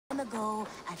ago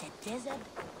at a desert.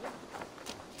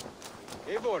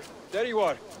 Eivor, there you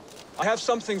are. I have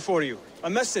something for you. A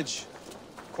message.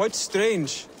 Quite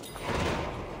strange.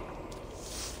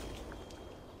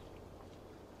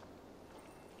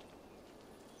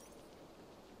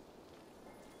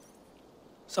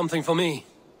 Something for me.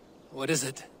 What is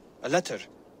it? A letter,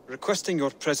 requesting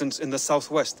your presence in the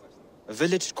southwest. A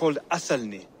village called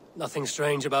Athelney. Nothing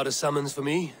strange about a summons for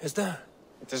me, is there?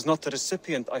 It is not the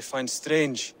recipient I find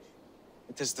strange.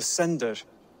 It is the sender.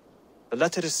 The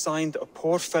letter is signed a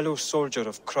poor fellow soldier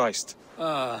of Christ.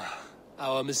 Ah,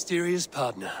 our mysterious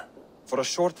partner. For a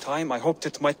short time I hoped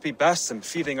it might be Basim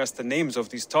feeding us the names of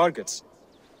these targets.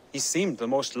 He seemed the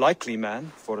most likely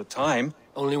man, for a time.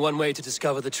 Only one way to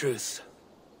discover the truth.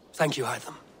 Thank you,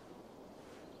 Hytham.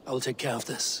 I will take care of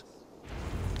this.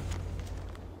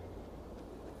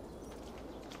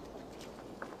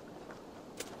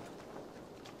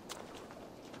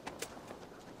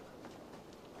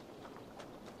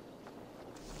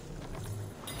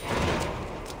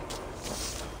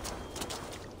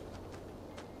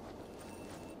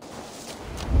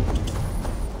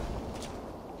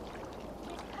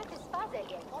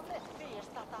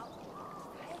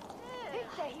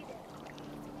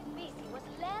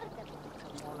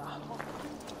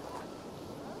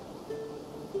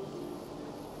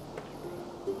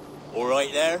 All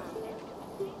right there?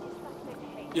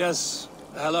 Yes,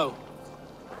 hello.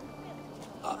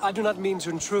 I do not mean to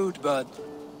intrude, but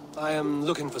I am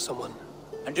looking for someone.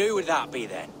 And who would that be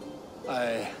then?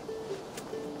 I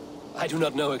do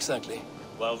not know exactly.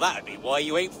 Well, that'd be why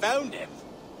you ain't found him.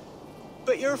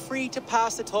 But you're free to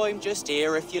pass the time just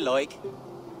here if you like.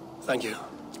 Thank you.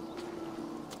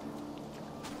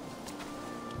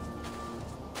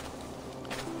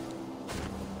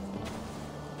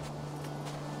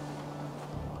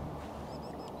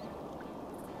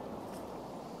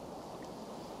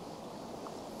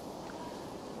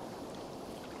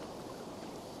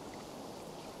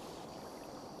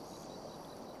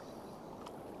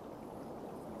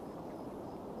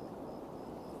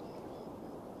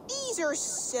 These are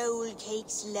soul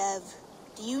cakes, love.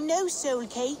 Do you know soul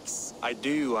cakes? I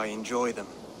do. I enjoy them.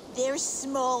 They're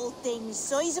small things,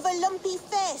 size of a lumpy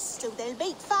fist, so they'll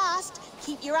bake fast.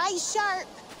 Keep your eyes sharp.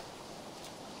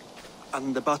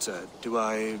 And the butter, do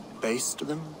I baste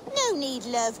them? No need,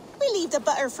 love. We'll leave the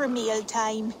butter for meal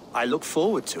time. I look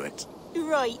forward to it.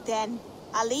 Right then.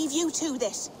 I'll leave you to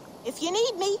this. If you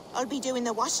need me, I'll be doing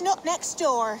the washing up next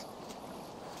door.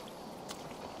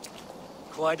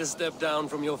 Quite a step down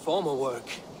from your former work,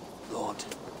 Lord.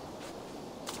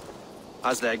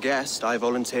 As their guest, I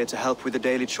volunteer to help with the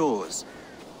daily chores.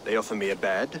 They offer me a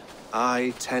bed.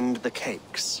 I tend the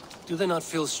cakes. Do they not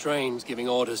feel strange giving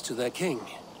orders to their king?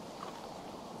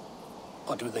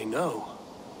 Or do they know?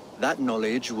 That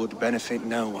knowledge would benefit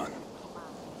no one.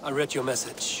 I read your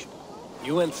message.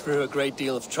 You went through a great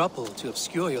deal of trouble to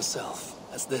obscure yourself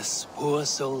as this poor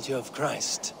soldier of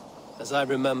Christ. As I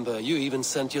remember, you even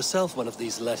sent yourself one of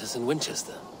these letters in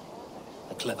Winchester.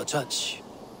 A clever touch.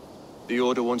 The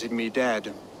Order wanted me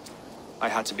dead. I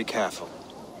had to be careful.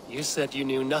 You said you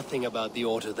knew nothing about the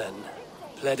Order then.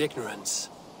 Pled ignorance.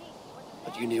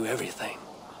 But you knew everything.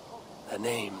 Their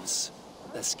names,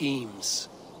 their schemes.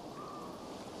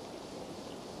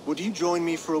 Would you join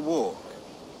me for a walk?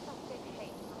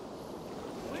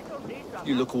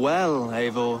 You look well,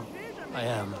 Eivor. I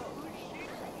am.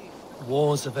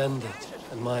 Wars have ended,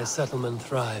 and my settlement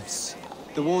thrives.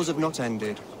 The wars have not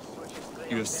ended.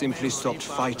 You have simply stopped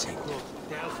fighting.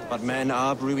 But men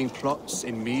are brewing plots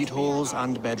in mead halls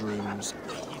and bedrooms.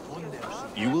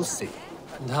 You will see.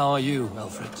 And how are you,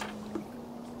 Alfred?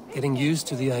 Getting used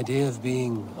to the idea of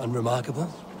being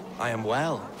unremarkable? I am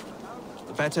well.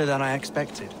 Better than I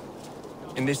expected.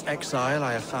 In this exile,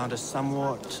 I have found a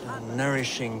somewhat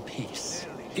nourishing peace.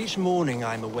 Each morning,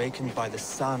 I am awakened by the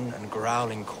sun and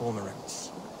growling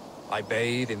cormorants. I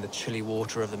bathe in the chilly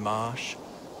water of the marsh.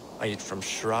 I eat from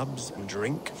shrubs and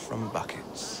drink from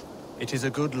buckets. It is a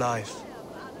good life.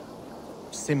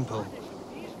 Simple.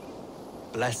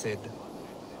 Blessed.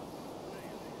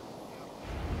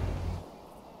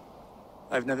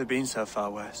 I've never been so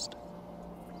far west.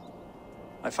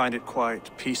 I find it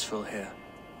quite peaceful here.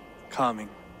 Calming.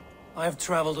 I have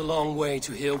traveled a long way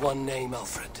to hear one name,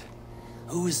 Alfred.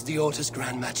 Who is the Order's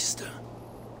Grand Magister?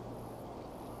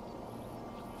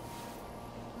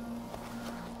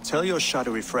 Tell your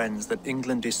shadowy friends that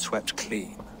England is swept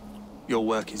clean. Your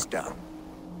work is done.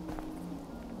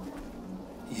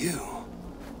 You?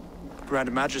 Grand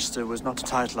Magister was not a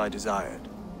title I desired.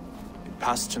 It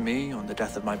passed to me on the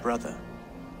death of my brother.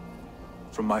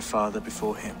 From my father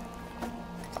before him.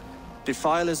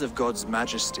 Defilers of God's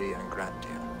majesty and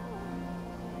grandeur.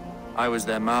 I was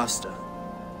their master,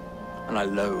 and I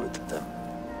loathed them.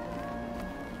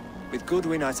 With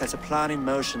Goodwin, I set a plan in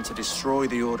motion to destroy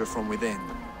the Order from within.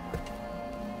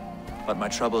 But my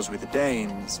troubles with the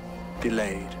Danes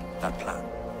delayed that plan.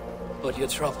 But your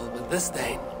trouble with this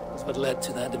Dane is what led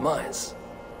to their demise.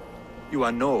 You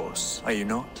are Norse, are you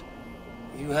not?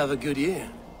 You have a good ear.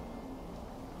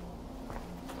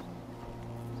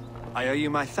 I owe you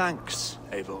my thanks,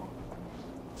 Eivor.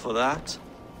 For that,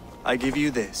 I give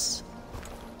you this.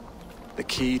 The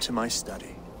key to my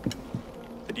study.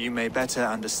 That you may better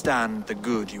understand the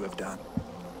good you have done.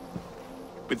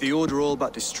 With the Order all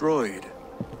but destroyed,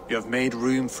 you have made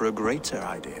room for a greater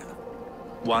idea.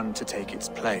 One to take its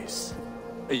place.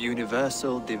 A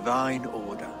universal divine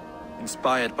order,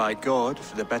 inspired by God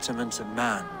for the betterment of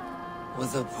man.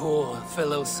 With a poor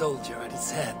fellow soldier at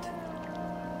its head.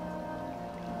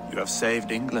 You have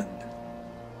saved England,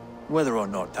 whether or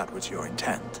not that was your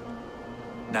intent.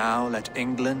 Now let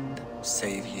England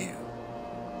save you.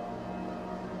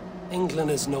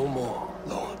 England is no more,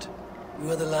 Lord.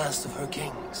 You are the last of her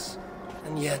kings,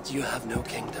 and yet you have no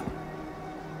kingdom.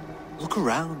 Look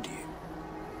around you.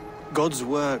 God's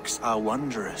works are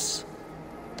wondrous.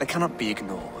 They cannot be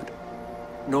ignored,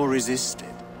 nor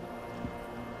resisted.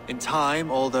 In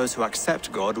time, all those who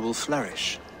accept God will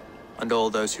flourish, and all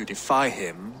those who defy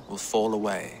him will fall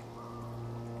away.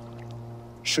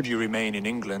 Should you remain in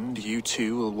England, you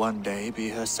too will one day be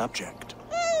her subject.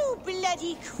 Oh,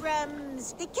 bloody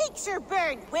crumbs! The cakes are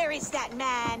burnt! Where is that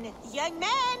man? Young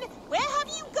man, where have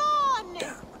you gone?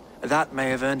 Damn. That may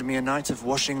have earned me a night of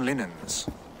washing linens.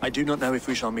 I do not know if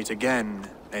we shall meet again,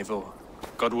 Eivor.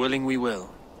 God willing we will.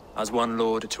 As one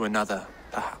lord to another,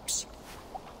 perhaps.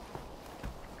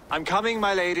 I'm coming,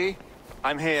 my lady.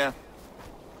 I'm here.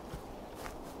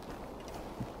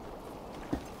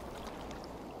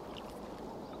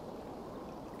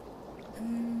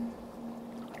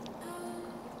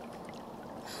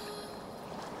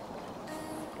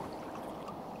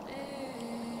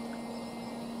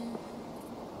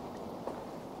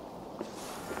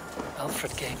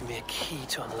 Alfred gave me a key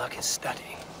to unlock his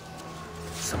study.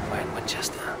 Somewhere in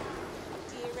Winchester.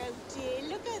 Dear, oh dear,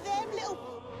 look at them little...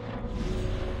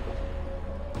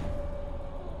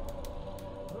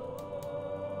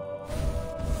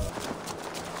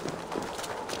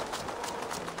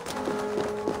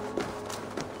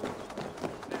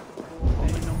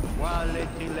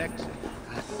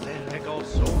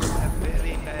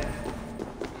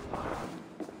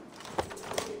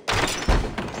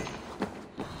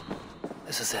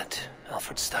 This is it,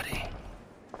 Alfred's study.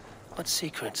 What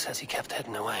secrets has he kept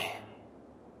hidden away?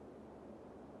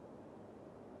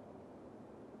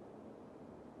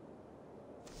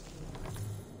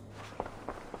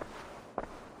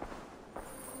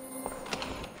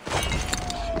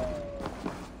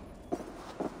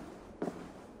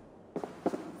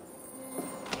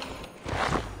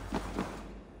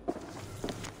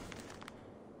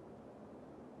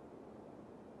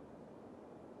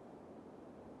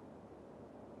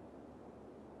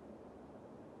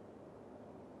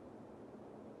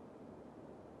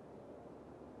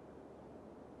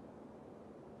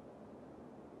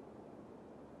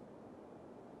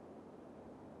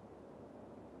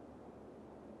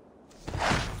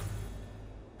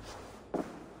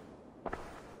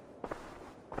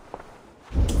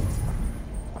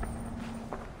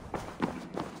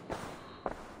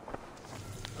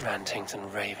 Rantings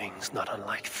and ravings not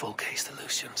unlike full-case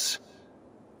illusions.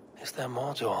 Is there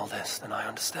more to all this than I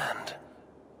understand?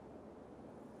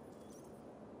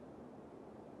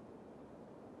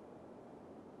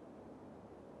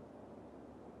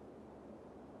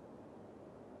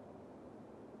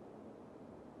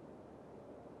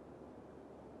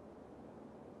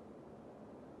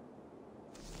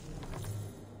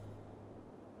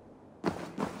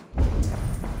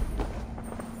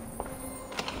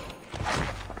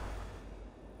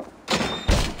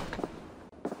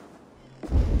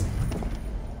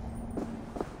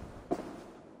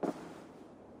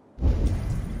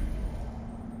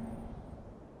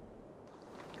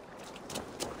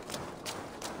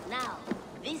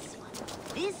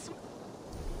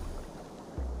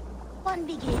 One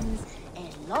begins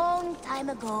a long time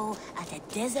ago at a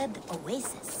desert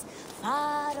oasis,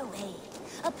 far away.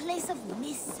 A place of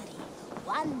mystery,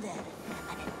 wonder,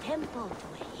 and a temple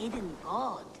to a hidden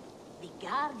god. The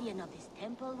guardian of this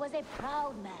temple was a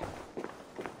proud man.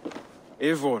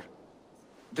 Eivor,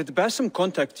 did Basim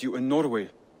contact you in Norway?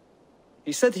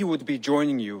 He said he would be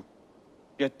joining you.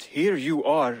 Yet here you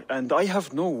are, and I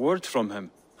have no word from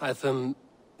him. Hytham,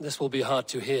 this will be hard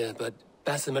to hear, but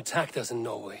Basim attacked us in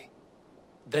Norway.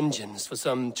 Vengeance for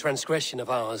some transgression of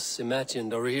ours,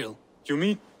 imagined or real. You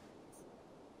mean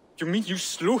You mean you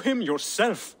slew him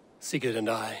yourself? Sigurd and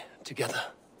I, together.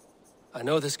 I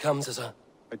know this comes as a...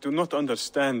 I do not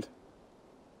understand.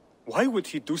 Why would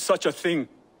he do such a thing?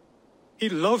 He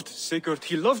loved Sigurd,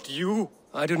 he loved you.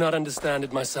 I do not understand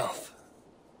it myself.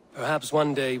 Perhaps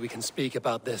one day we can speak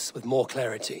about this with more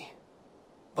clarity.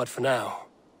 But for now,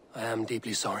 I am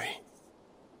deeply sorry.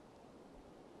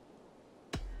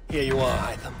 Here you are,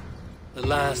 Îeðvor. The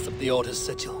last of the Order's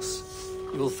sigils.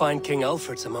 You will find King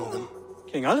Alfred's among them.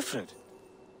 King Alfred?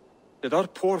 Did our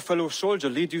poor fellow soldier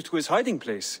lead you to his hiding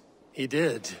place? He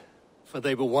did, for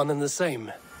they were one and the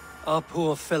same. Our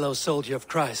poor fellow soldier of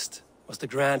Christ was the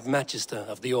Grand Magister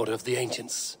of the Order of the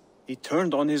Ancients. He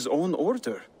turned on his own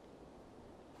order.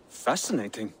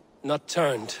 Fascinating. Not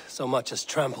turned so much as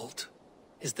trampled.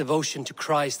 His devotion to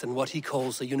Christ and what he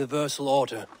calls a universal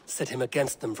order set him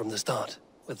against them from the start.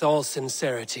 With all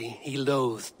sincerity, he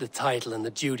loathed the title and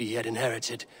the duty he had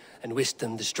inherited, and wished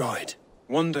them destroyed.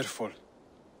 Wonderful.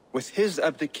 With his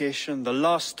abdication, the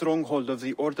last stronghold of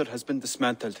the Order has been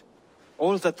dismantled.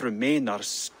 All that remain are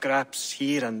scraps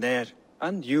here and there.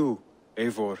 And you,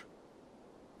 Eivor.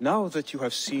 Now that you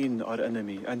have seen our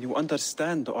enemy, and you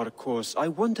understand our cause, I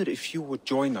wonder if you would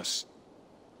join us.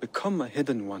 Become a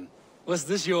hidden one. Was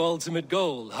this your ultimate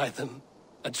goal, Îeðvor?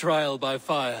 A trial by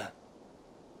fire?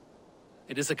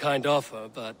 It is a kind offer,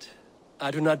 but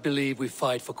I do not believe we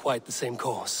fight for quite the same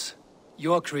cause.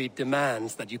 Your creed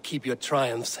demands that you keep your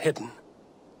triumphs hidden.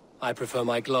 I prefer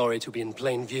my glory to be in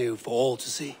plain view for all to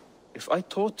see. If I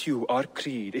taught you our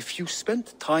creed, if you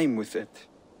spent time with it,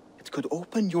 it could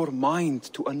open your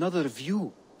mind to another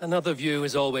view. Another view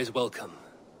is always welcome.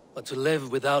 But to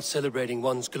live without celebrating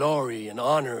one's glory and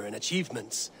honor and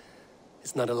achievements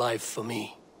is not a life for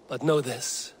me. But know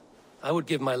this. I would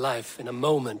give my life in a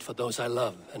moment for those I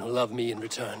love and who love me in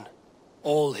return.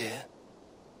 All here.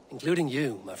 Including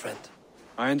you, my friend.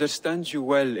 I understand you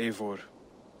well, Eivor.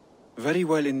 Very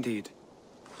well indeed.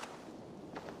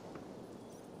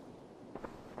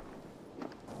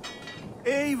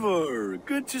 Eivor,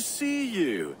 good to see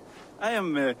you. I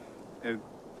am,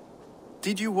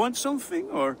 did you want something,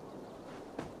 or?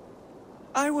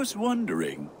 I was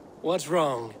wondering. What's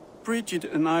wrong? Bridget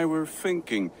and I were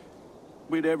thinking,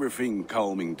 with everything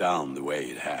calming down the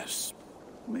way it has,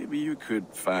 maybe you could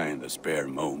find a spare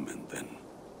moment and...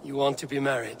 You want to be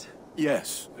married?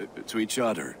 Yes, to each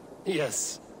other.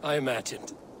 Yes, I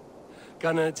imagined.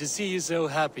 Gunnar, to see you so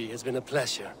happy has been a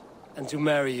pleasure, and to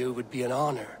marry you would be an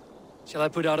honor. Shall I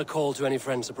put out a call to any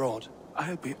friends abroad?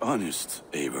 I'll be honest,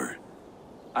 Eivor.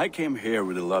 I came here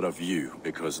with a lot of you,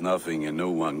 because nothing and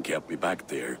no one kept me back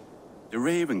there. The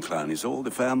Raven clan is all the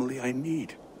family I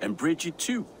need, and Bridget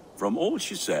too. From all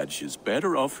she said, she's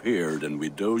better off here than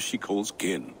with those she calls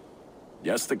kin.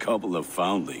 Just a couple of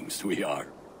foundlings we are.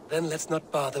 Then let's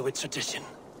not bother with tradition.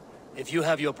 If you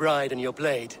have your bride and your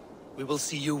blade, we will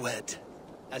see you wed.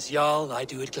 As Jarl, I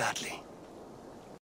do it gladly.